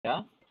யா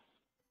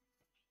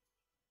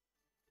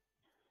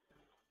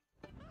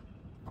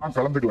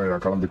கலந்துக்கலாம்யா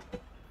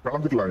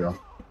கலந்துக்கலாம்யா.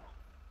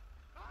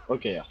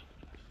 ஓகேயா.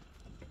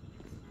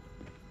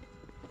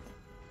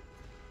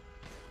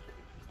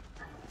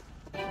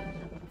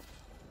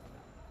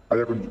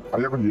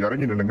 ஐயா கொஞ்சம்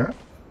இறங்கி நில்லுங்க.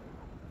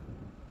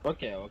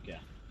 Okay okay.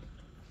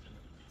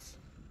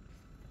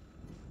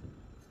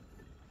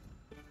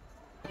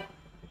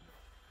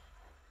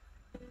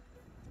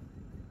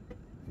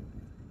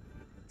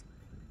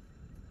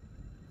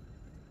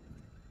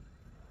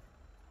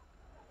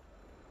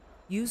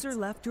 User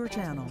left your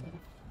channel.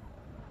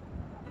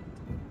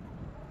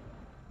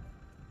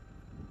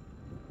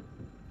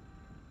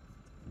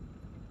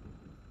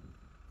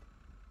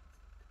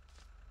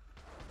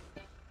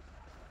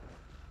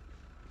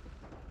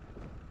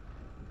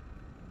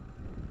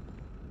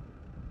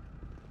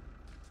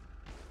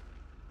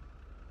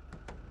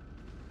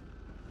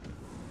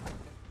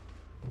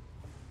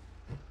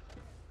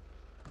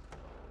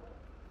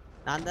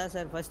 நான் தான்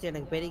சார் ஃபர்ஸ்ட்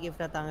எனக்கு பெரிய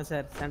gift தாங்க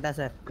சார் சண்டா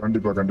சார்.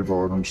 கண்டிப்பா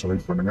ஒரு நிமிஷம்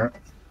வெயிட் பண்ணுங்க.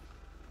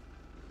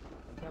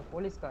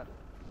 போலீஸ்கார்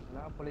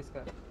நான்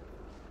போலீஸ்கார்.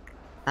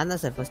 நான்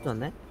தான் சார் ஃபர்ஸ்ட்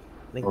வந்தேன்.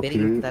 எனக்கு பெரிய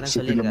gift தரேன்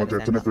சொல்லிருக்காங்க. மொத்தம்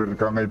எத்தனை பேர்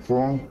இருக்காங்க இப்போ?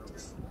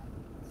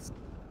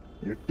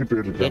 8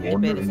 பேர் இருக்காங்க.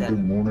 1 2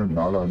 3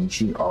 4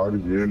 5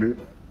 6 7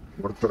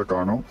 ஒருத்தர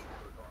காணோம்.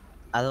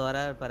 அது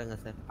வராரு பாருங்க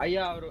சார்.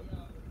 ஐயா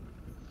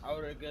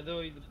அவருக்கு ஏதோ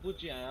இது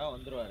பூச்சி ஐயா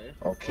வந்துருவாரு.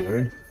 ஓகே.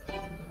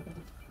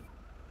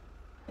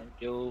 Thank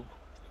you.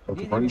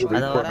 ஓகே கொஞ்சம்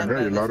வெயிட் பண்ணுங்க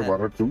எல்லாரும்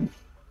வரட்டும்.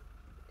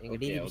 எங்க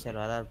டிஜிபி சார்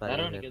வராரு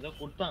பாருங்க. யாரோ ஏதோ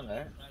கொடுத்தாங்க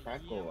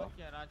டாக்கோவா.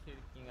 யாராச்சும்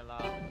இருக்கீங்களா?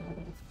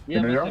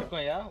 என்னையா?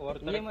 இருக்கோயா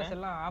ஒருத்தர் EMS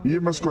எல்லாம்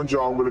EMS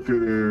கொஞ்சம் அவங்களுக்கு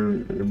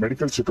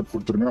மெடிக்கல் செக்கப்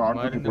கொடுத்துருங்க.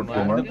 ஆர்டர்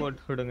போட்டுக்கோங்க.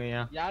 போட்டு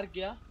விடுங்கயா.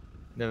 யாருக்கியா?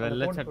 இந்த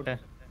வெள்ளை சட்டை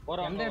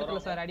எந்த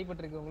இடத்துல சார்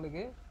அடிபட்டு இருக்கு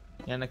உங்களுக்கு?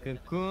 எனக்கு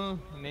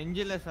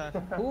நெஞ்சில சார்.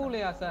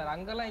 கூலையா சார்?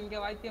 அங்கெல்லாம் இங்க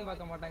வைத்தியம்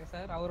பார்க்க மாட்டாங்க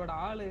சார். அவரோட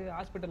ஆளு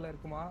ஹாஸ்பிடல்ல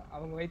இருக்குமா,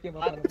 அவங்க வைத்தியம்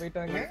பார்க்க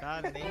போயிட்டாங்க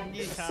சார்.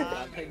 நெஞ்சி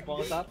சார்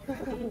போங்க சார்.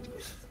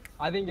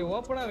 அது இங்க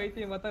ஓபனா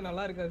வைத்தியம் பார்த்தா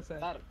நல்லா இருக்காது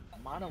சார். சார்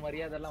மான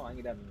மரியாதை எல்லாம்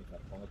வாங்கிடாதீங்க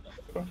சார். போங்க சார்.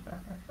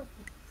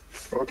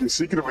 ஓகே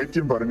சீக்கிரம்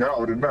வைத்தியம் பாருங்க.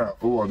 அவர் என்ன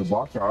அது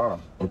பாட்டா?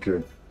 ஓகே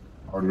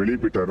அவர் வெளியே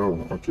போயிட்டாரோ?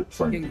 Okay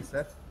fine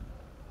sir.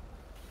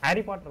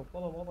 Harry Potter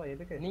போதோ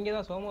எதுக்கு? நீங்க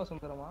தான் சோம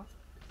சுந்தரமா?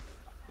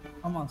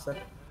 ஆமா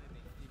சார்.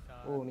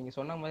 ஓ நீங்க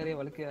சொன்ன மாதிரியே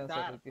வழுக்கையா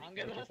சார் இருக்கு.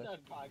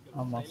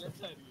 ஆமா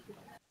சார்.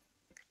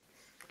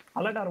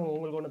 அலர்ட்டா இருங்க,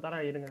 உங்களுக்கு ஒன்னு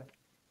தரேன் இருங்க.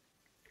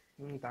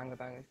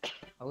 தாங்க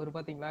அவர்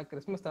பாத்தீங்களா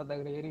கிறிஸ்மஸ் தாத்தா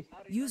கிட்ட ஏறி.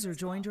 User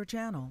joined your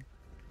channel.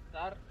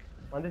 Sir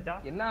வந்துச்சா?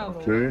 என்ன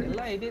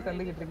எல்லாம் இதே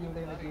தள்ளிக்கிட்டு இருக்கீங்க.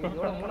 எனக்கு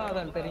இதோட மூணாவது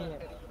ஆள் தெரியுங்க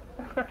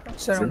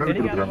சார்.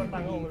 உங்களுக்கு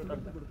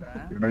தடுத்து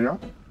கொடுக்குறேன். என்னையா?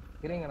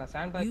 இருங்க நான்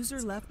Santa.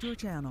 User left your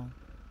channel.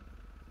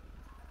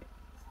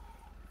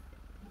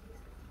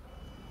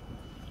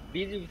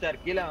 DGP sir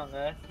கீழ வாங்க.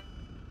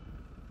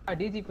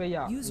 டிஜிபி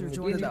ஐயா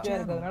இருக்கிறதுனால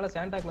இருக்கிறதுனால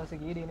சாண்டா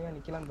கிளாஸுக்கு ஈடு இணையா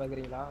நிக்கலாம்னு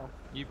பாக்குறீங்களா?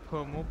 இப்போ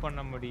மூவ்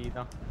பண்ண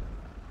முடியுதா?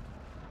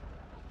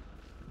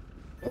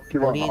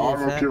 ஓகேவா?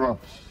 ஓகேவா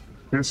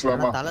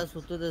பேசலாமா? தலை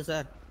சுத்துது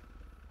சார்.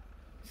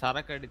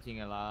 சரக்கு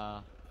அடிச்சீங்களா?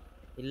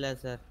 இல்ல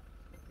சார்.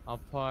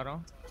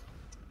 அப்புறம்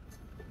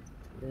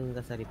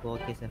இருங்க சார். இப்போ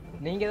ஓகே சார்.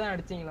 நீங்க தான்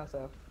அடிச்சீங்களா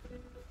சார்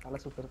தலை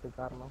சுத்துறதுக்கு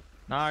காரணம்?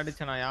 நான்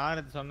அடிச்சேனா?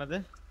 யார் அது சொன்னது?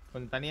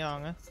 கொஞ்சம் தனியா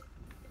வாங்க.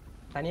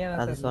 தனியா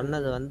அது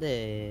சொன்னது வந்து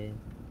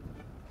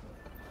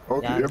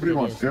ஓகே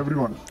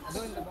எவ்ரிவன்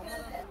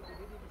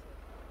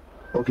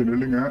ஓகே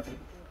நில்லுங்க.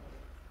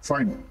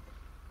 ஃபைன்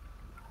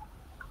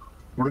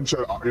முடிஞ்சா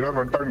எல்லாரும்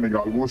வந்துட்டாங்க. நீங்க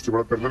ஆல்மோஸ்ட்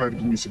இவ்வளவு பேர் தான்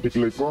இருக்கீங்க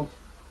சிட்டிக்குள்ள இப்போ.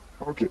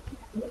 Okay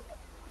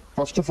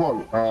first of all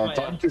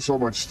thank you so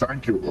much.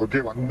 Thank you. Okay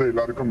வந்த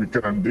எல்லாருக்கும் மிக்க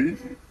நன்றி.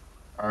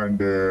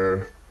 அண்ட்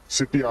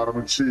சிட்டி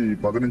ஆரம்பிச்சு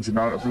 15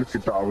 நாள்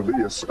கிட்ட ஆகுது.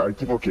 எஸ் ஐ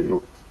திங்க் ஓகே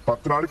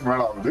 10 நாளுக்கு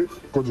மேல ஆகுது.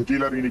 கொஞ்சம்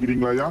கீழே இறங்கி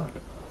நிக்கிறீங்களா ஐயா?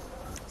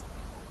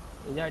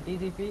 ஐயா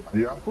டிஜிபி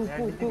ஐயா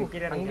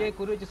அங்கே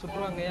குறி வச்சு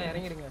சுற்றுவாங்க ஐயா,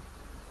 இறங்கிடுங்க.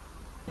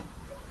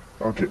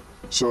 ஓகே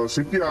ஸோ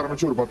சிட்டி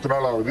ஆரம்பிச்சு ஒரு 10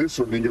 நாள் ஆகுது.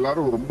 ஸோ நீங்க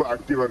எல்லாரும் ரொம்ப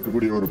ஆக்டிவா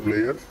இருக்கக்கூடிய ஒரு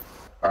பிளேயர்.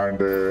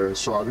 அண்ட்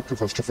ஸோ அதுக்கு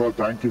first of all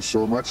thank you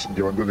so much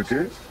இங்க வந்ததுக்கு.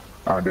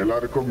 அண்ட்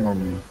எல்லாருக்கும்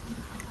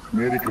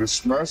merry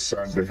Christmas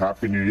and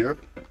happy new year.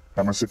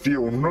 நம்ம சிட்டியை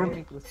இன்னும்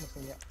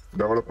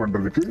டெவலப்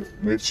பண்றதுக்கு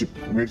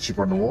முயற்சி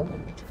பண்ணுவோம்.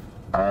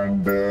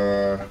 And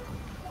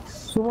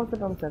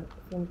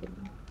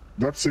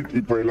that's it.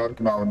 இப்போ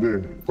எல்லாருக்கும் நான் வந்து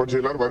கொஞ்சம்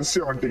எல்லாரும்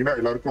வரிசையா வந்துட்டீங்கன்னா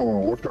எல்லாருக்கும்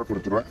ஓட் கார்டு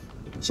கொடுத்துருவேன்.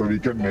 So we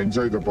can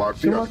enjoy the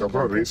party.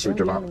 அதுக்கப்புறம் ரேஸ்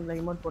வைக்கலாம்.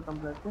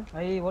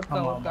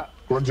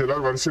 கொஞ்சம்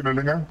எல்லாரும் வரிசை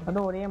நில்லுங்க.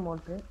 ஒரே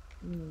மோட்டு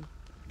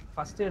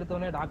ஃபர்ஸ்ட்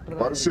எடுத்தோனே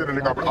டாக்டர் வரிசை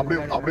நில்லுங்க.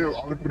 அப்படியே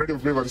அவருக்கு பின்னாடி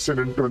அப்படியே வரிசை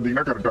நின்னுட்டு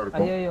வந்தீங்கன்னா கரெக்டா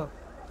இருக்கும். ஐயோ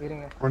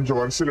இருங்க கொஞ்சம்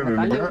வரிசையில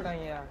நில்லுங்க.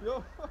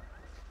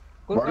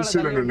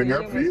 வரிசையில நில்லுங்க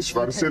ப்ளீஸ்.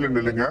 வரிசையில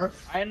நில்லுங்க.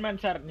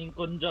 அயன்மேன் சார் நீங்க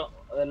கொஞ்சம்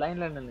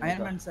லைன்ல நில்லுங்க.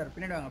 அயன்மேன் சார்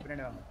பின்னாடி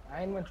வாங்க.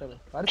 அயன்மேன் சார்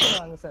வரிசையில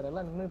வாங்க சார்.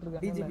 எல்லாம் நின்னுட்டு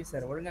இருக்காங்க. டிஜிபி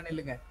சார் ஒழுங்கா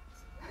நில்லுங்க.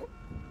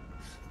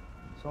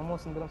 சோமோ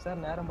சுந்தரம் சார்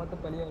நேரம்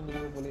பார்த்து பழி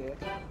வாங்கிடுங்க போலயே.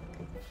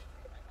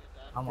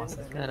 ஆமா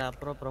சார். சார்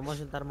அப்புறம்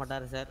ப்ரமோஷன் தர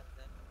மாட்டாரு சார்.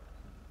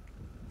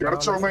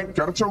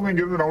 கிடைச்சவங்க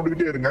இங்க இருந்து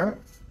நவுண்டுகிட்டே இருங்க.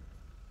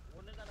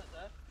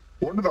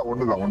 ஒண்ணுதான்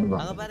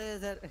அங்க பாருங்க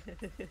சார்.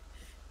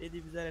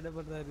 டிஜிபி சார் என்ன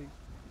பண்றாரு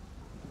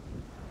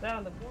சார்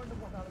அந்த போட்டு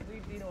போட்டு அதை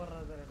தூக்கிட்டு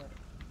வர்றாரு சார்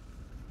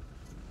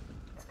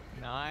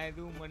நான்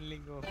எதுவும்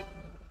பண்ணலிங்கோ.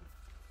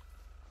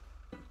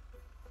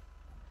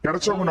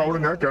 கிடைச்சவங்க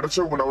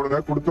நவுடுங்க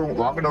கொடுத்தவங்க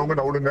வாங்கினவங்க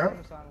நவுடுங்க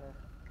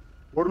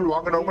பொருள்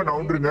வாங்கினவங்க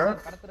நவுண்டுருங்க.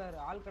 கடத்துறாரு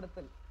ஆள்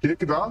கடத்தல்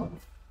கேக்குதா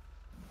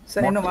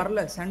சார் இன்னும்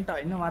வரல சென்டா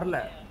இன்னும் வரல.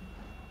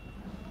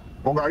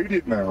 உங்க ஐடி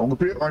என்ன உங்க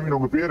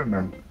பேர்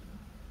என்ன?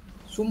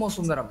 சுமோ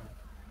சுந்தரம்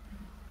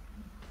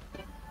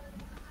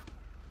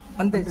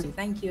வந்துச்சு.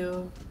 Thank you.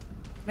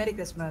 Merry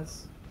Christmas.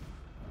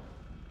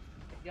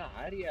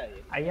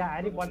 ஐயா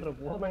ஹாரி பாட்டர்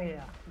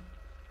போறங்கய்யா.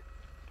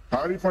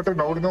 ஹாரி பாட்டர்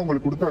நவுடுங்க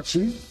உங்களுக்கு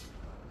கொடுத்தாச்சு.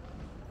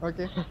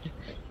 ஓகே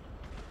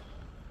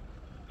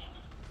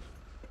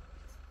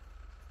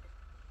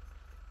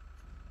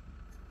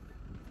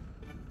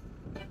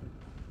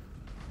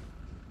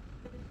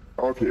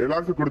ஓகே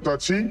எல்லாருக்கும்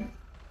கொடுத்தாச்சு.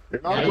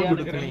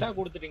 எனக்கு ரெண்டா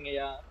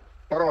கொடுத்துட்டீங்கயா.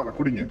 பரவாயில்ல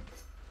குடிங்க.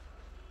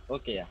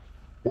 ஓகேயா.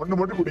 ஒண்ணு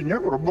மட்டும் குடிங்க,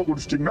 ரொம்ப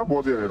குடிச்சிட்டீங்கன்னா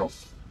போதை ஆயிடும்.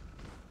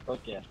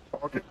 ஓகே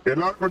ஓகே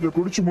எல்லாரும் கொஞ்சம்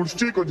குடிச்சு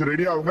முடிச்சிட்டு கொஞ்சம்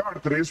ரெடி ஆகுங்க,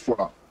 அடுத்த ரேஸ்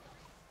போலாம்.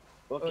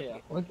 ஓகேயா.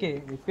 ஓகே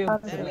இப்போ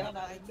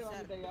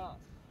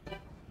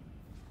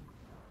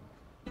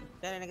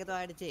சார் எனக்கு ஏதோ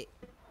ஆயிடுச்சு.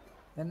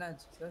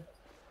 என்னாச்சு சார்?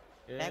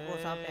 டேக்கோ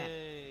சாப்பிட்டேன்.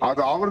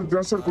 அது அவருக்கு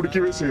தான் சார்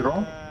குடிக்கவே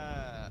செய்யறோம்.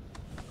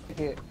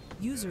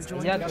 User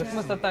joined ஐயா your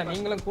கிறிஸ்மஸ் channel. தாத்தா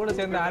நீங்களும் கூட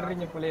சேர்ந்து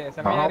ஆடுறீங்க போலயே.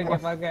 செமையா இருக்கு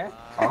பாக்க.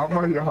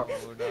 ஆமாய்யா.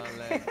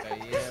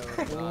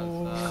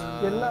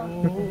 எல்லாம்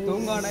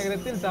தூங்கா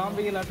நகரத்தில்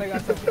சாம்பிகள்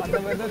அட்டகாசம் அந்த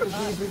மாதிரி தான்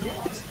சுத்திட்டு இருக்கு.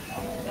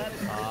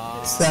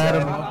 சார்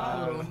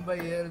ரொம்ப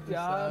ஏறுது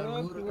யாரோ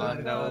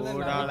அந்த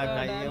ஊடால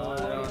கையை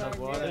ஊறவன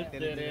போல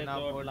தெரிஞ்சுனா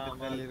போட்டு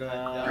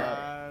தள்ளிடுவேன்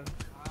சார்.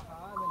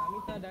 அது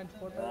நமிதா டான்ஸ்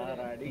போட்டா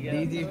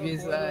டிஜிபி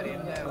சார்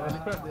என்ன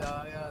வலிக்குது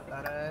ஆயா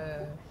தர.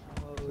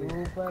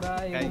 சூப்பரா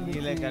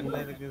கையில கண்ணு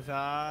இருக்கு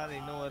சார்.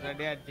 இன்னும் ஒரு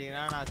அடி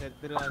அடிச்சீங்கன்னா நான்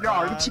செத்துருவேன் ஐயா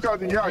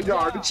அடிச்சுக்காதீங்க ஐயா,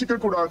 அடிச்சுக்க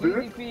கூடாது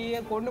டிஜிபியே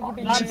கொண்டு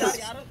புட்டிங்க.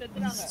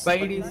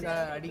 ஸ்பைடி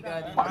சார்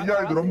அடிக்காதீங்க ஐயா,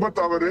 இது ரொம்ப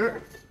தவறு.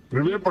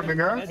 ரிவே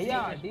பண்ணுங்க.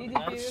 ஐயா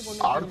டிஜிபியே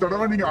கொண்டு அடுத்த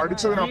தடவை நீங்க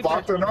அடிச்சதை நான்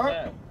பார்த்தேன்னா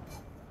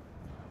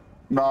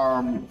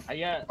நான்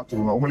ஐயா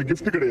பார்த்துருவேன். உங்களுக்கு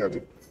gift கிடையாது.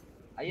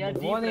 ஐயா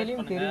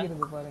போதையிலும்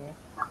தெரிகிறது பாருங்க.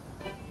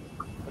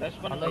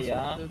 பிரஸ்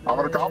பண்ணுங்கய்யா.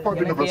 அவரை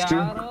காப்பாத்துங்க எனக்கு ஃபர்ஸ்ட்.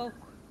 யாரோ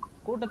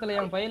கூட்டத்துல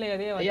என் பையில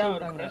எதையோ ஐயா அவர்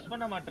வச்சிருக்காங்க. பிரஸ்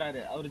பண்ண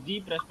மாட்டாரு. அவர் ஜி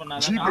பிரஸ் ஜி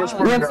பண்ணாதான் பிரஸ்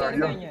பண்ணுங்க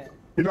ஐயா.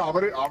 இல்ல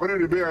அவரே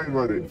ரிவே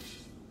ஆயிடுவாரு.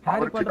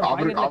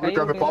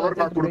 அவருக்கு அந்த பவர்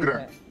நான்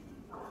கொடுக்குறேன்.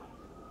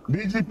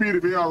 டிஜிபி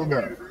ரிவே ஆகுங்க.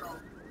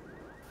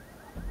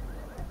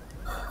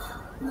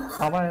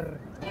 அவர்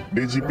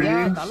டிஜிபி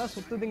தலை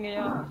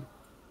சுத்துதுங்கய்யா.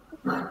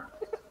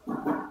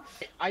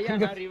 ஐயா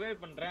நான்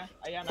ரிவைவ் பண்றேன்.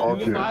 ஐயா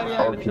ஓகே நான்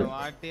ஓகே.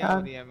 வாட்டி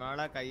அவர் என்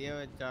மேல கையை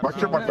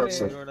வைக்க மாட்டார்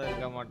சார். உயிரோட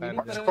இருக்க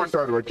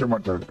மாட்டாரு. வைக்க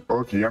மாட்டாரு.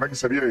 ஓகே எனக்கு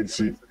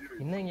சரியாயிடுச்சு.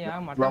 என்னங்கய்யா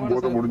எல்லாம் மட்டமான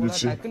போதை சவுண்ட்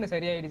முடிஞ்சிச்சு. டக்குன்னு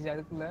சரியாயிடுச்சு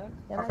அதுக்குள்ள.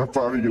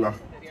 பாவிங்களா.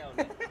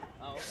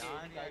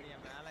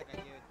 என் மேல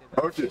கையை வச்சு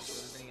ஓகே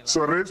சோ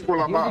ரேஸ்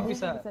போலாமா? டிஜிபி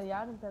சார்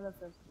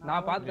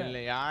நான் பார்த்தேன்.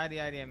 இல்ல யார்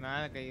என்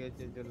மேல கை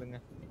வச்சு சொல்லுங்க.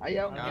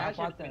 ஐயா உங்க நான்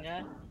கேஷ் பார்த்தேன். எடுத்துங்க.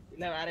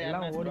 இல்ல வேற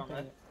எல்லாம் யாரும் ஓடி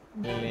ஓடிப்பாங்க.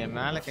 இல்ல என்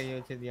மேல கை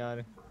வச்சது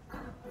யாரு?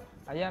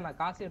 ஐயா நான்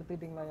காசு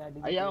எடுத்துக்கிட்டீங்களா ஐயா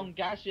டிஜிபி? ஐயா உங்க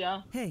கேஷ்யா?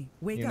 Hey,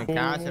 wake up. எனக்கு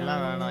காசு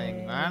எல்லாம் வேணாம்.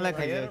 எங்க மேல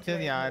கை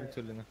வச்சது யாரு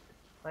சொல்லுங்க.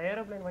 நான்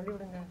ஏரோப்ளேன் வண்டி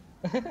விடுங்க.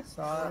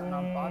 சார்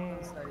நான்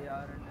பார்த்தேன் சார்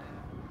யாருன்னு.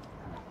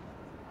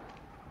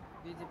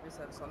 டிஜிபி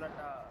சார்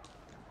சொல்லட்டா?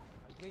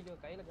 ஐயோ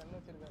கையில கண்ணு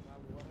வச்சிருக்காங்க.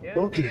 அப்படி வரணும்.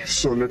 Okay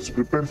so let's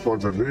prepare for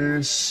the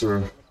race.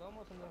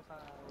 சோமோ Sundaram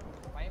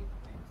fine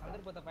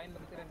சந்தர்ப்பத்தை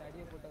பயன்படுத்தி ரெண்டு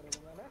அடியை போட்டாரு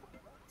மேல.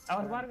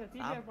 அவர் பாருங்க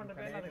சிபிஆர் பண்ற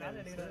பேர்ல அது காசு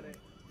எடுக்கறாரு.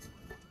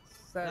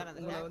 சார்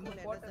உங்களை வந்து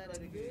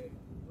போட்டதுக்கு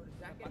ஒரு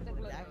ஜாக்கெட்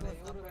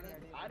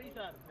ஹரி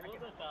சார்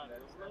எவ்வளவு சார்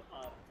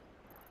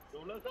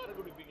எவ்வளவு சார்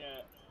குடிப்பீங்க?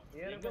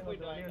 எங்க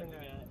போயிட்டு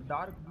வாங்குவீங்க?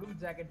 டார்க் ப்ளூ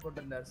ஜாக்கெட்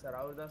போட்டிருந்தார் சார்.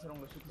 அவர் தான் சார்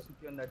உங்களை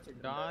சுத்தி வந்து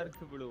அடிச்சிட்டு.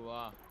 டார்க்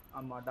ப்ளூவா?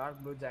 ஆமா டார்க்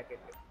ப்ளூ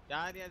ஜாக்கெட்.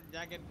 யார்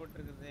ஜாக்கெட்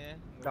போட்டுருக்குது?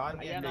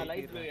 ஐயா நான்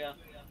லைட் ப்ளூயா.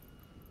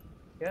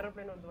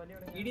 ஏரோப்ளேன் வந்து வழி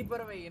விடுங்க.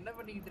 இடிப்பறவை என்ன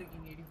பண்ணிட்டு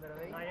இருக்கீங்க?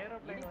 இடிப்பறவை நான்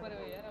ஏரோப்ளேன்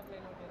வந்து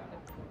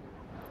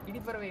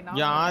இடிப்பறவை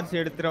ஆர்ஸ்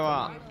எடுத்துறவா?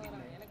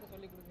 எனக்கு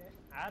சொல்லி கொடுங்க.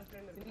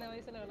 ஏர்ப்ளேன் சின்ன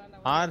வயசுல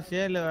விளையாண்ட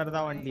ஆர்ஸே இல்ல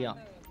வேறதா வண்டியா?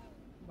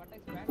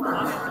 பட்டக்ஸ் பேண்ட்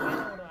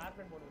ஒரு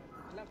ஏர்ப்ளேன் போடுங்க.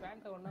 இல்ல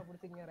பேண்ட ஒண்ணா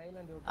புடிச்சிங்க ரயில்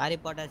அண்ட் ஓட்டு. ஹாரி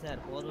பாட்டர்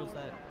சார் போதும்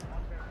சார்.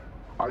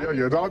 ஐயா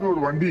ஏதாவது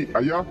ஒரு வண்டி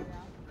ஐயா.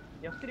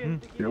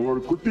 ஒரு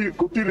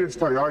குட்டி ரேஸ்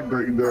தான் ஐயா.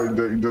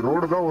 இந்த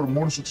ரோடு தான் ஒரு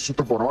 3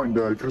 சுத்த போறோம்.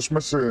 இந்த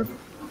கிறிஸ்மஸ்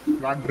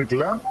பிளான்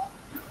இருக்குல்ல,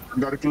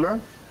 இந்த இருக்குல்ல,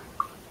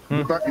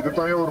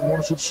 இதுதான் ஒரு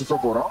 3 சுத்த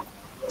போறோம்.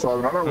 சோ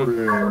அதனால ஒரு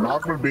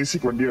நார்மல்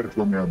பேசிக் வண்டியா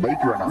எடுத்துக்கோங்க.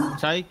 பைக் வேணாம்.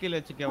 சைக்கிள்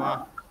வச்சுக்கவா?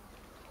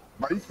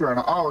 பைக்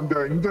வேணாம்.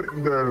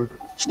 இந்த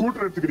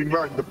ஸ்கூட்டர்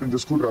எடுத்துக்கிறீங்களா? இந்த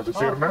ஸ்கூட்டர் அது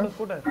பேர் என்ன?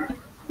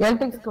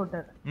 Electric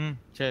scooter.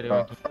 சரி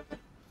ஓகே.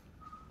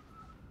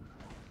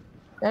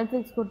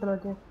 Electric scooter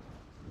okay.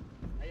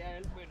 ஐயா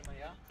ஹெல்ப் வேணுமா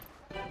ஐயா?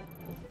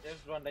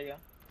 ஜஸ்ட் வாண்ட் ஐயா.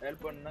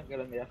 ஹெல்ப் பண்ணா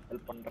கேளுங்கயா.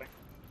 ஹெல்ப் பண்றேன்.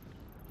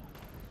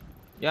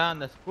 யா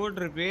அந்த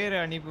ஸ்கூட்டர் பேர்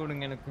அனுப்பி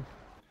விடுங்க எனக்கு.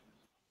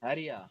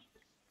 ஹரியா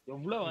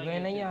எவ்வளவு வாங்கி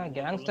என்னையா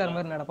கேங்ஸ்டர்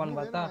மாதிரி நடப்பான்னு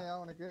பார்த்தா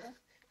உனக்கு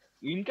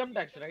இன்கம்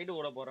டாக்ஸ் ரைடு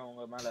ஓட போறேன்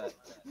உங்க மேல.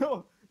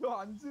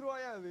 5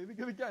 ரூபாயா அது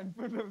எதுக்கு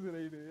அன்புன்றது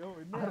ரைடு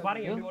அவர்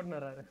பாருங்க எப்படி ஓட்டுன்னு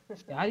வர்றாரு.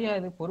 யார்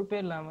இது பொறுப்பே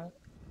இல்லாம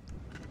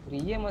ஒரு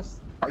இஎம்எஸ்.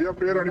 ஐயா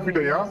பேர்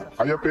அனுப்பிட்டேயா?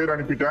 ஐயா பேர்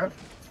அனுப்பிட்டேன்.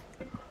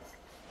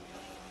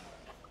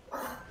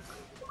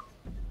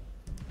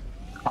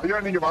 ஐயா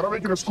நீங்க வர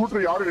வைக்கிற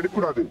ஸ்கூட்டர் யாரும்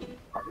எடுக்கக்கூடாது.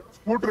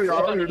 ஸ்கூட்டர்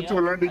யாரும் எடுத்து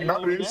விளையாண்டீங்கன்னா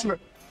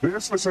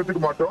ரேஸ்ல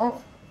சேர்த்துக்க மாட்டோம்.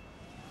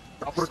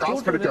 அப்புறம்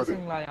காசு கிடைக்காது.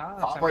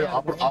 ஆமா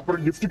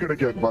அப்புறம் gift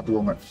கிடைக்காது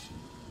பாத்துக்கோங்க.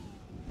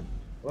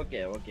 ஓகே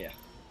ஓகே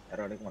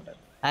யாரும் எடுக்க மாட்டாரு.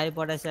 ஹாய்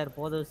போடா சார்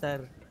போதும்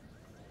சார்.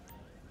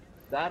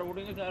 சார்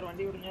விடுங்க சார்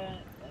வண்டி விடுங்க.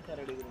 ஏன்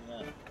சார் எடுக்குறீங்க?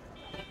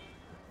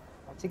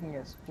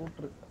 வச்சுக்கங்க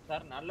ஸ்கூட்டர்.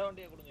 சார் நல்ல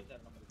வண்டியை கொடுங்க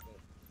சார் நமக்கு.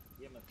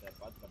 இஎம்எஸ் சார்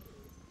பாத்து பண்ணுங்க.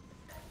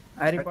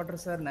 ஹாரி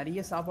பாட்டர் சார் நிறைய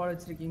சாப்பாடு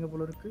வச்சிருக்கீங்க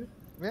போல இருக்கு.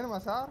 வேணுமா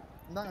சார்?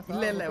 இந்தாங்க சார்.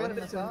 இல்ல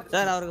வந்துருச்சு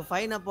சார் அவருக்கு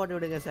ஃபைன் போட்டு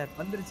விடுங்க சார்.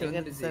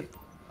 வந்துருச்சு சார்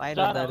ஃபைன்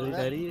வந்தாரு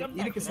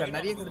நிறைய இருக்கு சார்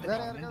நிறைய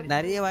கொடுத்துருக்காங்க.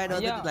 நிறைய வாய்டு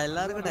வந்துச்சு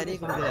எல்லாருக்கும் நிறைய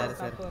கொடுக்குறாரு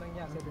சார்.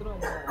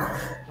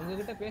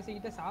 உங்ககிட்ட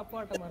பேசிக்கிட்டு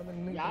சாப்பாட்டை மறந்து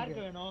நின்னு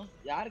யாருக்கு வேணும்?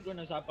 யாருக்கு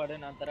வேணும் சாப்பாடு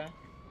நான் தரேன்.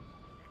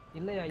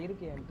 இல்லையா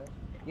இருக்கு என்கிட்ட.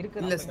 இருக்கு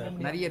இல்ல சார்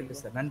நிறைய இருக்கு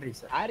சார். நன்றி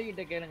சார். ஹாரி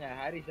கிட்ட கேளுங்க.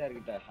 ஹாரி சார்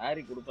கிட்ட.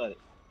 ஹாரி கொடுப்பாரு.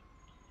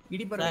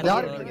 இடிப்பற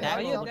சார்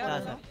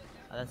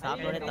அத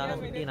சாப்பாடே தலை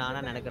சுத்தி நானா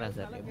நினைக்கிறேன்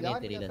சார். எப்படியே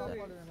தெரியல சார்.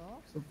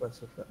 சூப்பர்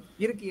சூப்பர்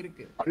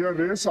இருக்கு. ஐயா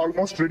ரேஸ்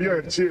ஆல்மோஸ்ட் ரெடி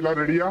ஆயிடுச்சு.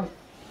 எல்லாரும் ரெடியா?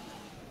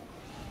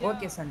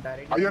 Okay Shanda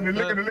ready. ஐயா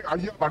நில்லுங்க.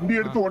 ஐயா வண்டி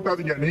எடுத்து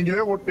ஓட்டாதீங்க.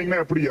 நீங்களே ஓட்டுனீங்கன்னா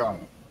எப்படியா?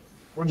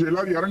 கொஞ்சம்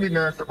எல்லாரும்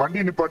இறங்குங்க.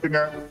 வண்டி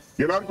நிப்பாட்டுங்க.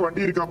 எல்லாருக்கும்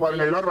வண்டி இருக்கா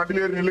பாருங்க. எல்லாரும்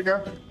வண்டியில ஏறி நில்லுங்க.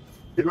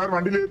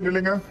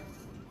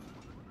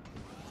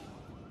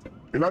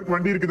 எல்லாருக்கும்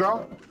வண்டி இருக்குதா?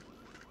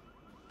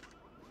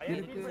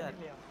 இருக்கு சார்.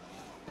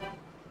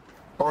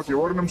 ஓகே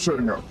ஒரு நிமிஷம்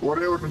இருங்க.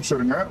 ஒரே ஒரு நிமிஷம்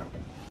இருங்க.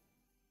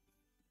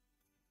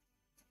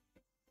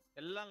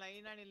 எல்லாம்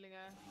லைனா நில்லுங்க.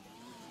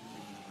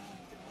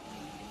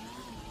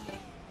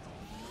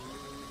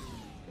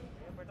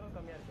 பெட்ரோல்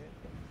கம்மியா இருக்கு.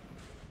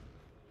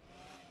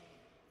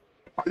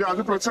 ஐயா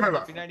அது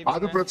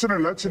பிரச்சனை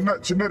இல்ல.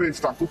 சின்ன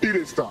ரேஸ் தான். குட்டி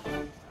ரேஸ் தான்.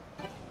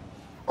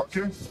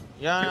 ஓகே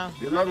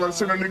எல்லாரும்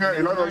வரிசை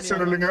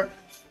நில்லுங்க.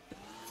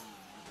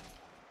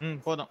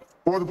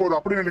 போதும்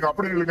அப்படி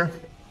நில்லுங்க.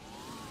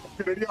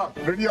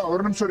 ரெடியா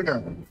ஒரு நிமிஷம் இருங்க.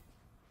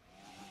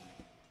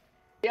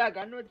 ஐயா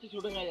கன் வச்சு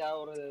சுடுங்க ஐயா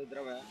ஒரு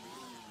தடவை.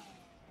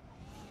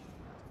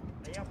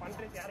 ஐயா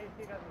பண்றேன் யாரையும்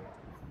கேட்காதீங்க.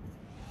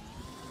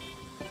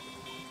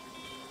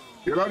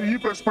 எல்லாரும் ஈ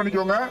பிரஸ்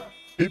பண்ணிக்கோங்க.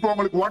 இப்போ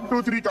உங்களுக்கு 1 2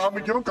 3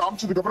 காமிக்கும்.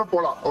 காமிச்சதுக்கு அப்புறம்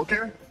போலாம். Okay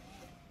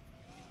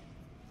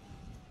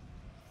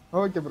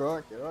bro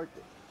okay.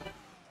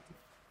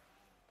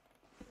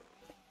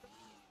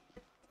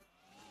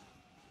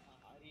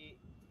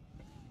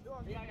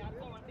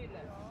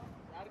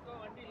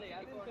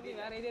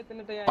 வேற ஏரியா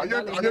தின்னுட்டயா? ஐயா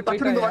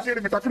டக்குனு இந்த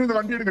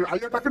வண்டி எடுங்க.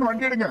 ஐயா டக்குனு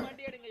வண்டி எடுங்க.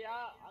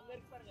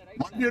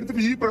 வண்டி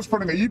எடுத்துட்டு ஈ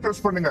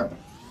பிரஸ் பண்ணுங்க.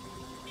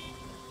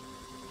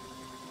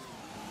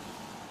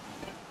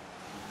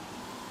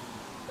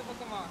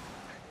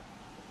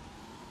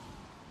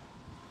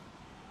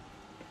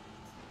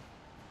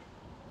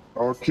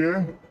 Okay.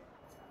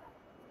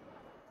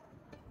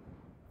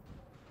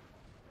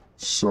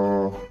 So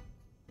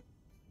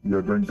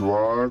you're going to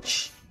watch.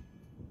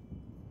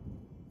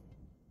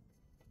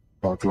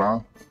 பார்க்கலாம்.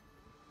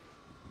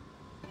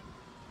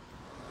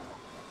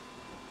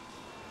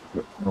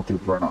 நோ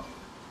கிளிக் வேணாம்.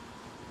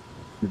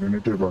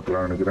 நின்னுட்டே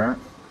பார்க்கலாம் நினைக்கிறேன்.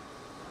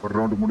 ஒரு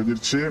ரவுண்டு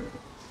முடிஞ்சிருச்சு.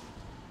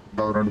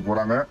 2வது ரவுண்டு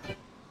போறாங்க.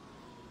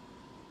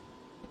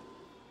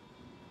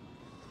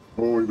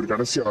 ஓ இவர்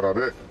கடைசியா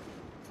வராரு.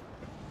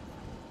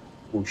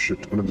 Oh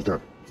shit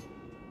விழுந்துட்டார்.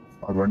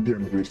 அது வண்டி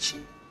அங்கே போயிடுச்சு.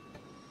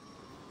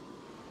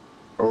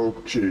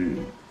 ஓகே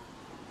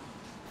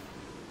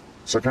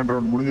செகண்ட்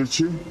ரவுண்ட்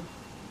முடிஞ்சிருச்சு.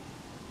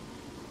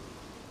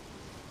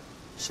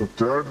 ஸோ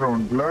தேர்ட்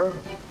ரவுண்ட்ல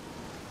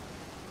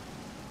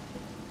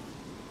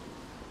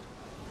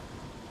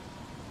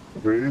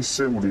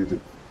ரேஸே முடியுது.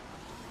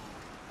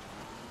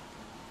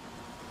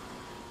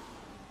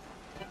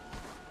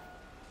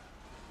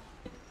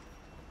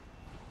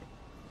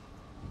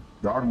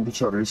 யார்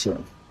முடிச்சா ரேஸ?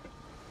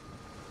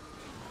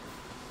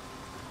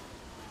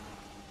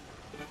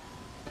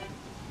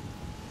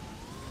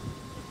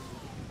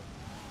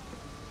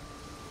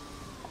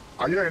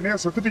 ஐயா என்னையா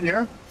செத்துட்டீங்க?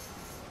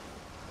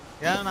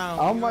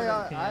 ஆமாயா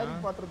ஹாரி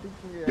பாட்டர்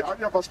தூக்குங்க.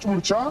 யாரையா ஃபர்ஸ்ட்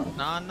முடிச்சா?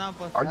 நான் தான்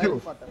ஃபர்ஸ்ட். ஐயோ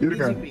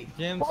இருங்க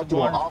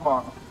பாத்துவோம். ஆமா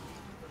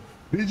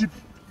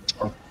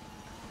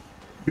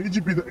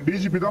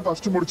டிஜிபி தான்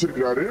ஃபர்ஸ்ட்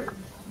முடிச்சிருக்காரு.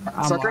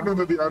 செகண்ட்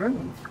வந்தது யாரு?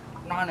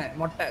 நானே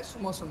மொட்டை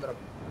சுமோ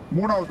சுந்தரம்.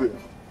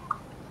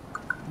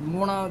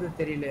 மூணாவது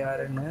தெரியல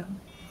யாருன்னு.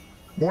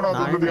 மூணாவது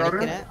வந்தது யாரு?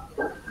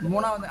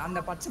 மூணாவது அந்த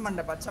பச்சை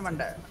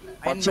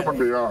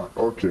மண்டையா?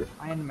 Okay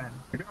iron man.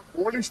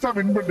 போலீஸ் தான்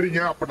வின் பண்றீங்க.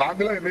 அப்ப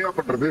நாங்களா என்னையா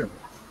பண்றது?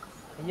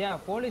 ஐயா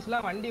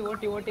போலீஸ்லாம் வண்டி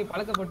ஓட்டி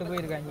பழக்கப்பட்டு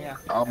போயிருக்காங்க.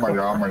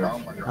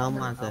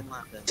 ஆமா சார்.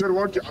 சரி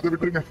ஓகே அதை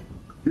விட்டுருங்க.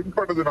 வின்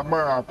பண்ணது நம்ம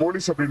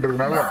போலீஸ்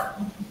அப்படின்றதுனால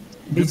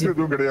டிஸ்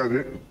எதுவும் கிடையாது.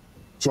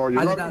 சோ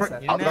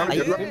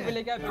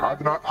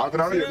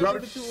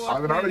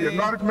அதனால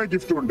எல்லாருக்குமே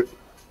கிஃப்ட் உண்டு.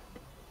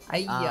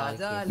 ஐயா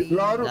ஜாலி.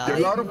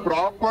 எல்லாரும்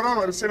ப்ராப்பரா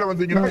வரிசையில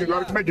வந்தீங்கன்னா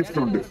எல்லாருக்குமே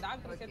கிஃப்ட் உண்டு.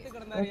 டாக்டர் செத்து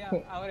கிடந்தாரியா?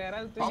 அவர்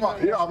யாராவது ஆமா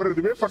அவர்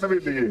இதுவே பண்ணவே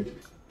இல்லையே.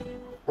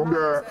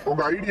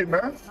 உங்க ஐடி என்ன?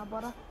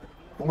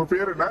 உங்க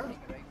பேர் என்ன?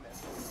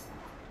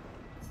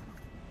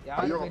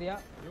 யாரு பேரியா?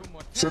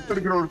 செத்து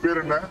இருக்கிற ஒரு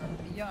பேர் என்ன?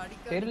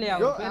 தெரியலையா?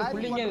 அவங்க பேர்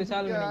புள்ளிங்க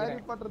விஷால்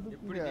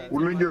நினைக்கிறேன்.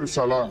 புள்ளிங்க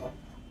விஷாலா?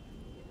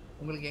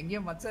 உங்களுக்கு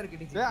எங்கேயோ மச்சா இருக்கு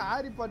டிஜி.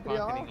 ஆரி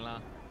பாட்ரியா?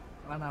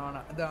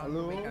 வேணாம்.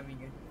 ஹலோ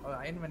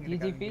அயன் பண்ணி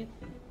டிஜிபி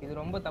இது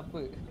ரொம்ப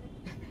தப்பு.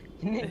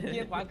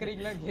 இன்னைக்கே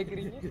பாக்குறீங்களா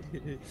கேக்குறீங்க?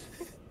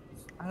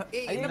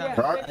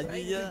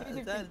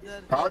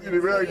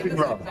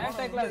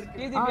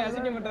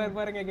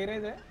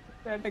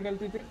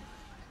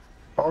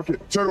 ஓகே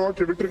சரி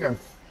ஓகே விட்டுருங்க.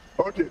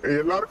 ஓகே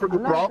எல்லாரும்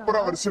கொஞ்சம் ப்ராப்பரா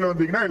வரிசையில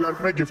வந்தீங்கன்னா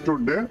எல்லாருக்குமே கிஃப்ட்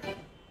உண்டு.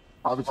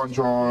 அது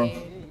கொஞ்சம்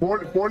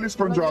போலீஸ்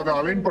கொஞ்சம் அதை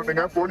அலைன்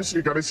பண்ணுங்க.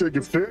 போலீஸ்க்கு கடைசியா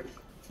கிஃப்ட்.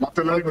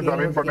 மத்த எல்லாரும் கொஞ்சம்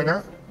அலைன் பண்ணுங்க.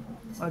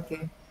 ஓகே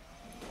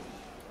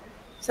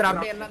சார்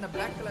அப்படியே எல்லாம் அந்த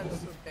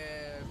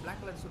Black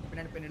கலர் சூட்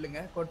பின்னாடி போய் நில்லுங்க.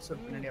 கோட்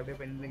சூட் பின்னாடி அப்படியே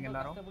போய் நில்லுங்க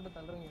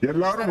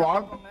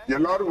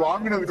எல்லாரும்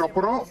வாங்குனதுக்கு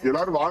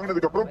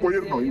அப்புறம்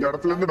போயிரணும். இந்த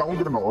இடத்துல இருந்து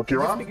நவுந்துறணும்.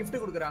 ஓகேவா? gift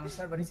கொடுக்கறாங்க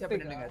சார் வரிசையா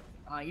போய் நில்லுங்க.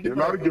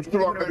 எல்லாரும் gift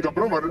வாங்குனதுக்கு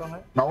அப்புறம்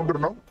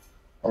நவுந்துறணும்.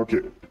 ஓகே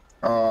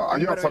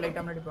ஐயா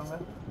லைட்டா முன்னாடி போங்க.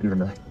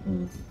 இருங்க.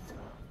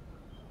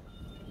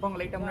 போங்க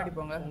லைட்டா முன்னாடி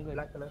போங்க.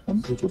 Black கலர்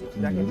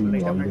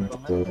லைட்டா முன்னாடி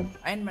போங்க.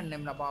 அயன்மேன்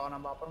நேம்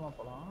நம்ம அப்புறமா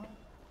போலாம்.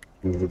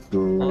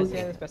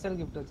 Special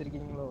gift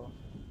வச்சிருக்கீங்களோ?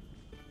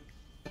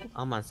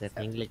 ஆமா சார்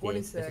எங்களுக்கு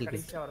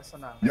கடைசியா வர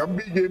சொன்னாங்க.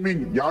 எம்பி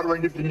கேமிங் யார்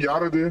வாங்கிட்டீங்க?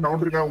 யார் அது?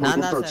 நவுண்டுங்க.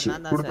 உங்களுக்கு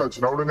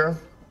கொடுத்தாச்சு நவுடுங்க.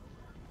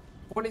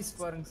 போலீஸ்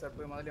பாருங்க சார்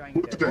போய் முதல்ல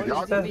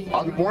வாங்கிட்டேன்.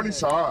 அது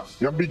போலீஸா?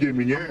 MP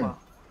gaming?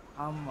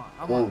 ஆமா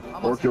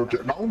ஓகே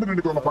நவுண்டு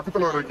நின்னுக்கோங்க.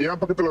 பக்கத்துல வராதீங்க.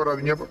 ஏன் பக்கத்துல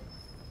வராதீங்க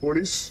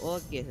போலீஸ்?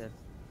 Okay sir.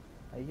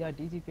 ஐயா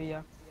டிஜிபி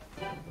ஐயா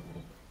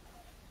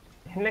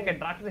என்னங்க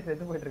டிராக்டர்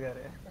செத்து போயிட்டு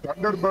இருக்காரு.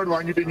 தண்டர் பேர்ட்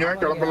வாங்கிட்டீங்க.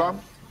 கிளம்பலாம்.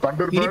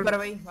 தண்டர் பேர்ட்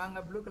பறவை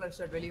வாங்க. ப்ளூ கலர்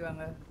ஷர்ட் வெளிய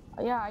வாங்க.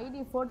 ஐயா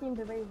ID 14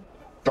 revive.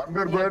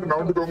 Thunder bird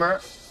நவுண்டுக்கோங்க.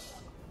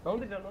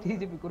 நவுண்டுட்டோம்.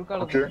 DGP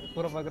குறுக்கால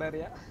பூரா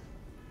பாக்குறாருயா.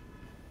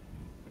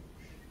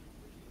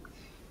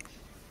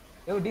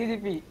 யோ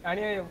டிஜிபி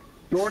அநியாயம்.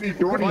 டோனி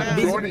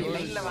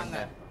லைன்ல வாங்க.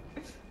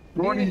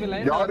 டோனி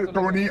யாரு?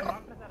 டோனி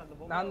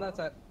நான் தான்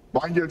சார்.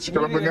 வாங்கி வச்சு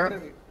கிளம்புங்க.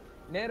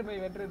 நேர்மை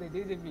வென்றது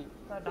டிஜிபி.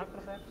 சார்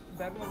டாக்டர் சார்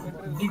தர்மம்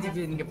வென்றது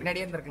டிஜிபி. நீங்க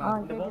பின்னாடியே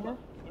இருக்கலாம்.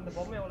 இந்த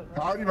பொம்மை எவ்வளவு?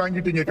 சாரி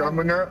வாங்கிட்டீங்க.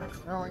 கிளம்புங்க.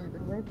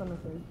 வாங்கிட்டேன். வெயிட் பண்ணு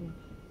சார்.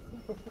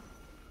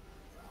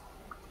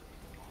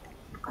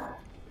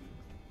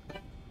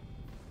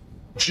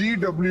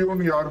 GW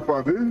ன்னு யாருப்பா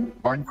அது?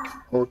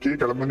 ஓகே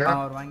கிளம்புங்க.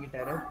 அவர்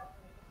வாங்கிட்டாரு.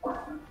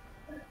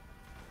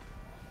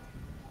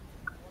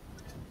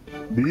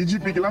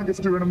 டிஜிபிக்குலாம்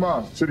gift வேணுமா?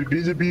 சரி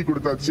டிஜிபி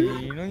கொடுத்தாச்சு.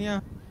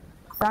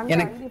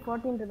 எனக்கு ஐடி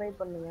 14 ரிவைவ்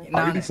பண்ணுங்க.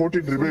 ஐடி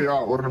 14 ரிவைவா?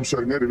 ஒரு நிமிஷம்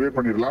இருங்க. ரிவைவ்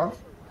பண்ணிரலாம்.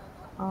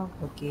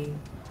 ஓகே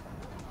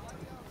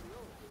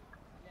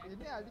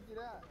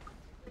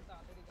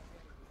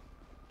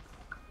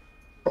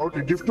ஓகே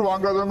gift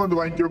வாங்காதவங்க வந்து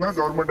வாங்கிக்கோங்க.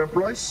 Government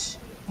employees.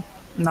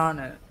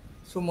 நான்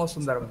சுமோ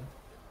சுந்தரம்.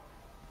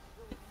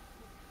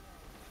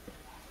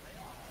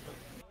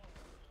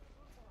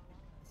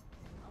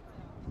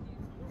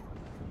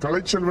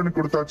 கலைச்செல்வனுக்கு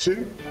கொடுத்தாச்சு.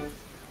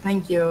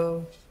 Thank you.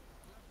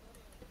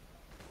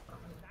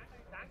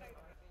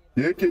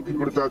 ஏகேக்கு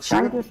கொடுத்தாச்சு.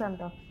 Thank you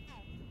Santa.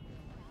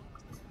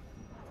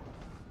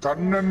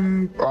 Kannan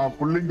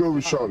புள்ளிங்கோ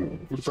Vishal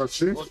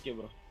கொடுத்தாச்சு. Okay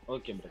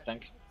bro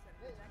thank you.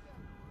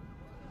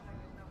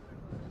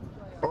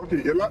 Okay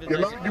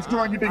எல்லாரும் gift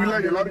வாங்கிட்டீங்களா?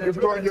 எல்லாரும்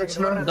gift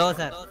வாங்கியாச்சுல? தோ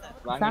சார்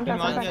சாண்டா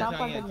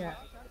காப்பாத்துங்க.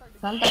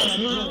 சாண்டா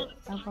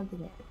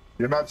காப்பாத்துங்க.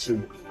 என்னாச்சு?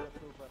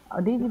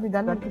 டிஜிபி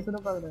கன் எடுத்து சுட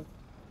பாக்குறாரு.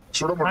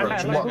 சுட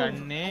மாட்டாரு. சும்மா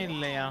கண்ணே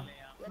இல்லையா?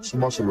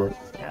 சும்மா சொல்லுவாரு.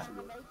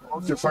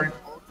 Okay fine.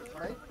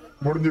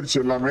 முடிஞ்சிருச்சு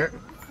எல்லாமே.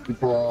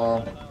 இப்போ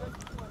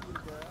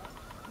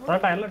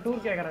சாண்டா எல்லாம்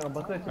டூர் கேக்குறாங்க.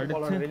 பஸ் வச்சு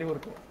போலாம்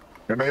வெளியூருக்கு.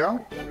 என்னையா?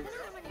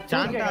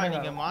 சாண்டா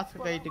நீங்க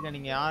மாஸ்க் கைட்டுங்க.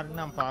 நீங்க யாருன்னு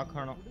நான்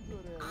பார்க்கணும்.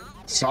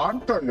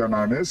 சாண்டாயா?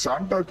 நானு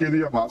சாண்டாக்கு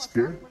எதியா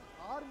மாஸ்க்?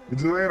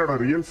 இதுதான் என்னோட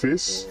ரியல்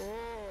ஃபேஸ்.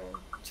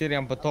 சரி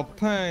அப்ப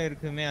தொப்பை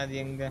இருக்குமே அது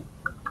எங்க?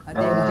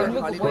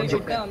 ஜிம்முக்கு போய்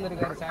விட்டா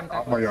வந்திருக்காரு சாண்டா.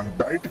 ஆமாயா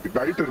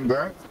டைட்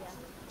இருந்தேன்.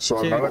 சோ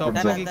சரி அதனால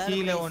தொப்பைக்கு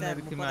கீழ ஒன்னு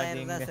இருக்குமே அது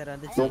எங்க?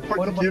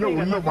 தொப்பைக்கு கீழ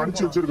உள்ள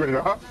மடிச்சு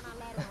வச்சிருக்கேன்யா.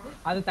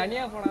 அது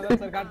தனியா போனாதான்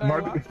சார்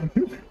காட்டுவாங்க.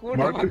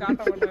 கூட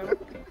காட்ட மாட்டாங்க.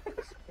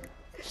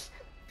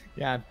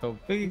 யா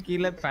தொப்பைக்கு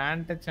கீழ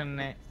பேண்ட்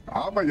சொன்னேன்.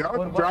 ஆமாயா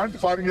பேண்ட்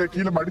பாருங்க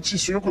கீழ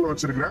மடிச்சு ஷூக்குள்ள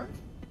வச்சிருக்கேன்.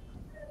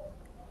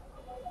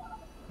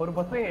 ஒரு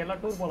பஸ் எல்லாம்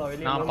டூர் போலாம்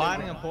வெளிய. நான்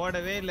பாருங்க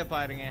போடவே இல்ல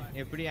பாருங்க.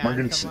 எப்படி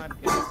ஆன்சமா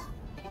இருக்கு.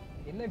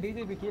 என்ன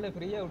டிஜிபி கீழ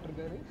ஃப்ரீயா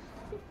விட்டுருக்காரு.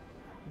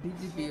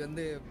 டிஜிபி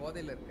வந்து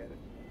போதையில இருக்காரு.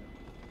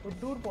 ஒரு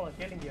டூர் போலாம்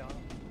கேளுங்கயா.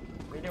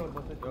 வெளிய ஒரு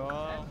பஸ்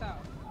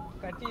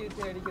கட்டி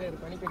வச்சு அடிக்கிறாரு.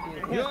 பனி கட்டி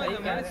வச்சு. யோ இந்த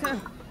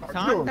மனுஷன்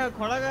சாண்டா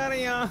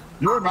கொலகாரயா?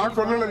 யோ நான்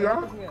சொல்லலையா?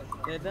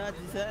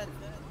 ஏதாச்சு சார்.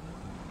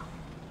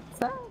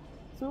 சார்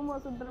சுமோ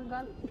சுந்தரம்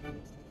கால்.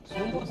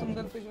 சுமோ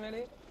சுந்தரத்துக்கு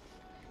மேலே.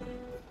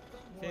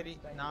 சரி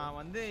நான்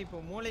வந்து இப்போ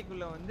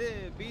மூளைக்குள்ள வந்து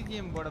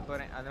பிஜிஎம் போட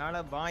போறேன்.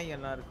 அதனால பாய்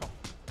எல்லாருக்கும்.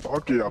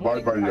 ஓகேயா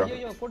பாய் பாய்யா.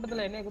 ஐயோ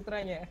கூட்டத்துல என்ன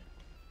குத்துறாங்க.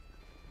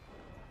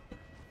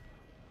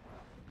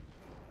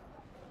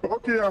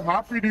 Okay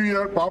happy new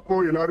year.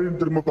 பாப்போம் எல்லாரையும்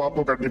திரும்ப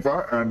பாப்போம் கண்டிப்பா.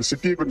 அண்ட்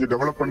சிட்டியை கொஞ்சம்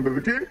டெவலப்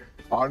பண்றதுக்கு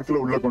ஆட்களை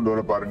உள்ள கொண்டு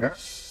வர பாருங்க.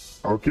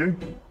 Okay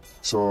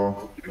so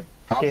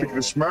happy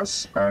Christmas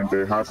and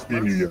happy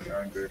new year.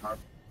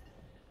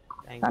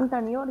 Santa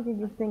new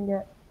gift இங்க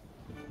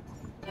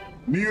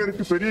நியூ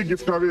இயருக்கு பெரிய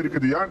கிஃப்டாவே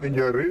இருக்குதுயா.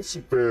 நீங்க ரேஸ்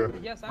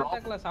ஐயா சாண்டா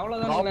கிளாஸ்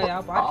அவ்வளவுதான்யா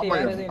பார்ட்டி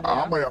வேற எதுவும் இல்லையா?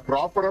 ஆமாயா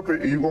ப்ராப்பரா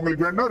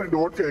உங்களுக்கு வேணா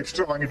 2 ஓட்கா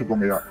எக்ஸ்ட்ரா வாங்கிட்டு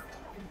போங்கயா.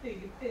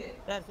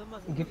 சார் சும்மா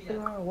கிஃப்ட்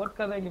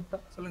ஓட்கா தான்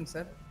கிஃப்ட். சொல்லுங்க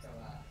சார்.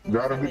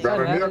 வேற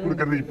என்னையா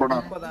கொடுக்கறது? இப்போ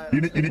நான்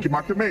இன்னைக்கு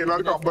மட்டுமே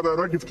எல்லாருக்கும் 50,000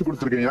 ரூபாய் கிஃப்ட்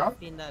கொடுத்துருக்கேன்யா.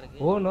 தான் இருக்கு.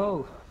 Oh no.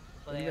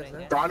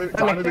 காலையில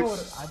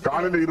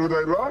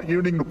 20,000 ரூபாய்,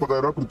 ஈவினிங்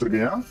 30,000 ரூபாய்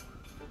கொடுத்துருக்கேன்யா.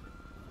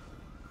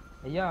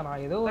 ஐயா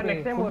நான் ஏதோ ஒரு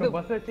நெக்ஸ்ட் டைம் ஒரு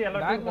பஸ் வச்சு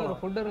எல்லாரும் ஒரு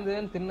ஃபுட்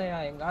இருந்ததுன்னு தின்னையா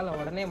எங்கால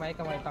உடனே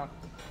மயக்கமாயிட்டான்.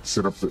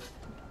 சிறப்பு.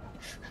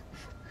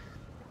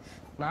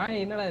 நான்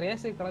என்னடா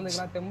ரேஸுக்கு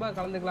கலந்துக்கலாம் தெம்பா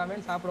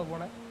கலந்துக்கலாமேன்னு சாப்பிட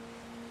போனேன்.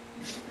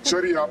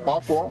 சரியா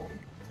பாப்போம்.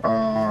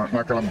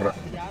 நான் கிளம்புறேன்.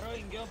 யாரோ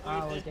எங்கயோ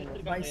ஓகே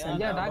போய்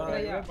ஐயா டாக்டர்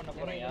ஐயா பண்ண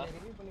போறேன்யா.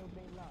 ரிவ்யூ பண்ணி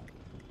விட்டுறீங்களா?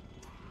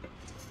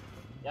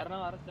 யாரனா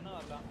வரதுனா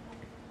வரலாம்.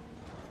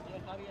 ஐயா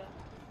சாரியா.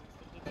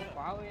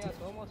 பாவையா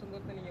சோமோ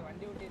சுந்தரத்தை நீங்க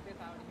வண்டி ஓட்டிட்டே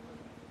சாவடிச்சு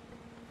போறீங்க.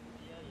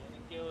 ஐயா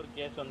எனக்கே ஒரு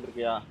case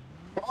வந்திருக்குயா.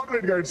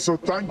 Alright guys, so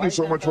thank you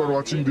so much for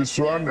watching this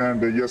one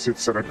and yes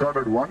it's a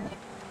recorded one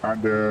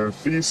and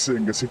please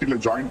எங்க சிட்டில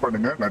ஜாயின்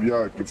பண்ணுங்க. நிறைய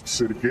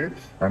கிஃப்ட்ஸ் இருக்கு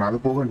and அது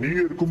போக நியூ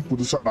இயருக்கும்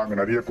புதுசா நாங்க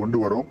நிறைய கொண்டு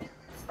வரோம்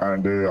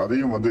and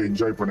அதையும் வந்து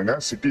என்ஜாய் பண்ணுங்க.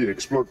 சிட்டி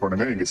எக்ஸ்ப்ளோர்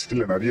பண்ணுங்க. எங்க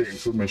சிட்டில நிறைய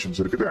இன்ஃபர்மேஷன்ஸ்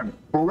இருக்குது and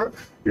போக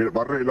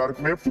வர்ற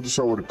எல்லாருக்குமே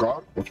புதுசா ஒரு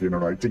கார். ஓகே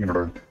ஐ திங்க்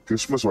என்னோட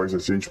கிறிஸ்மஸ் வாய்ஸை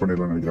சேஞ்ச்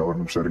பண்ணிடலாம் நினைக்கிறேன். ஒரு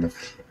நிமிஷம் இருங்க.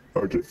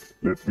 Okay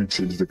let me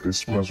change the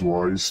Christmas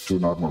voice to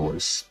normal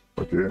voice.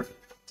 Okay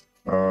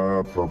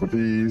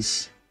properties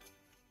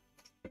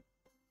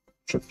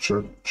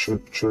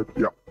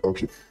yeah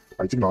okay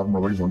I think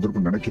normal voice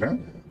வந்திருக்கும்னு நினைக்கிறேன்.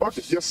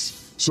 ஓகே எஸ்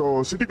ஸோ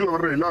சிட்டிக்குள்ள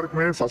வர்ற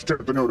எல்லாருக்குமே ஃபர்ஸ்ட்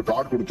எடுத்தோன்னே ஒரு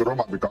கார் கொடுத்துறோம்.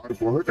 அந்த கார்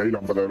போக கையில்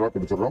 50,000 ரூபாய்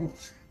கொடுத்துறோம்.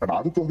 அண்ட்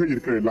அது போக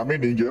இருக்கிற எல்லாமே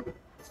நீங்க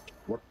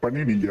ஒர்க்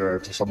பண்ணி நீங்க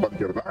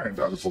சம்பாதிக்கிறதா அண்ட்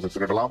அது போக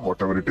திருடலாம்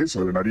வாட் எவர் இட் இஸ்.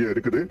 அது நிறைய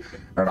இருக்குது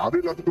அண்ட் அது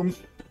எல்லாத்துக்கும்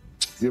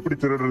எப்படி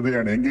திருடுறது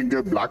அண்ட்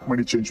எங்கெங்க பிளாக்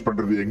மணி சேஞ்ச்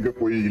பண்றது, எங்க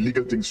போய்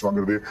இல்லீகல் திங்ஸ்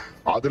வாங்குறது,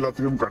 அது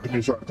எல்லாத்துக்கும்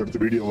கண்டினியூஸா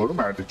அடுத்தடுத்து வீடியோ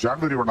வரும். அண்ட்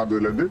ஜனவரி 1ஆம்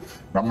தேதியில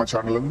நம்ம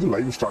சேனல்ல இருந்து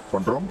லைவ் ஸ்டார்ட்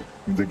பண்றோம்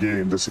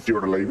இந்த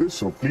சிட்டியோட live.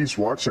 So please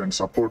watch and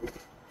support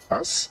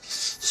us.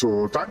 So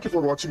thank you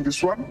for watching this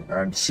one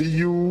and see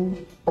you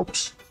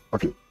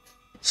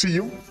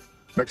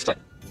next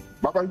time.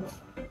 Bye bye.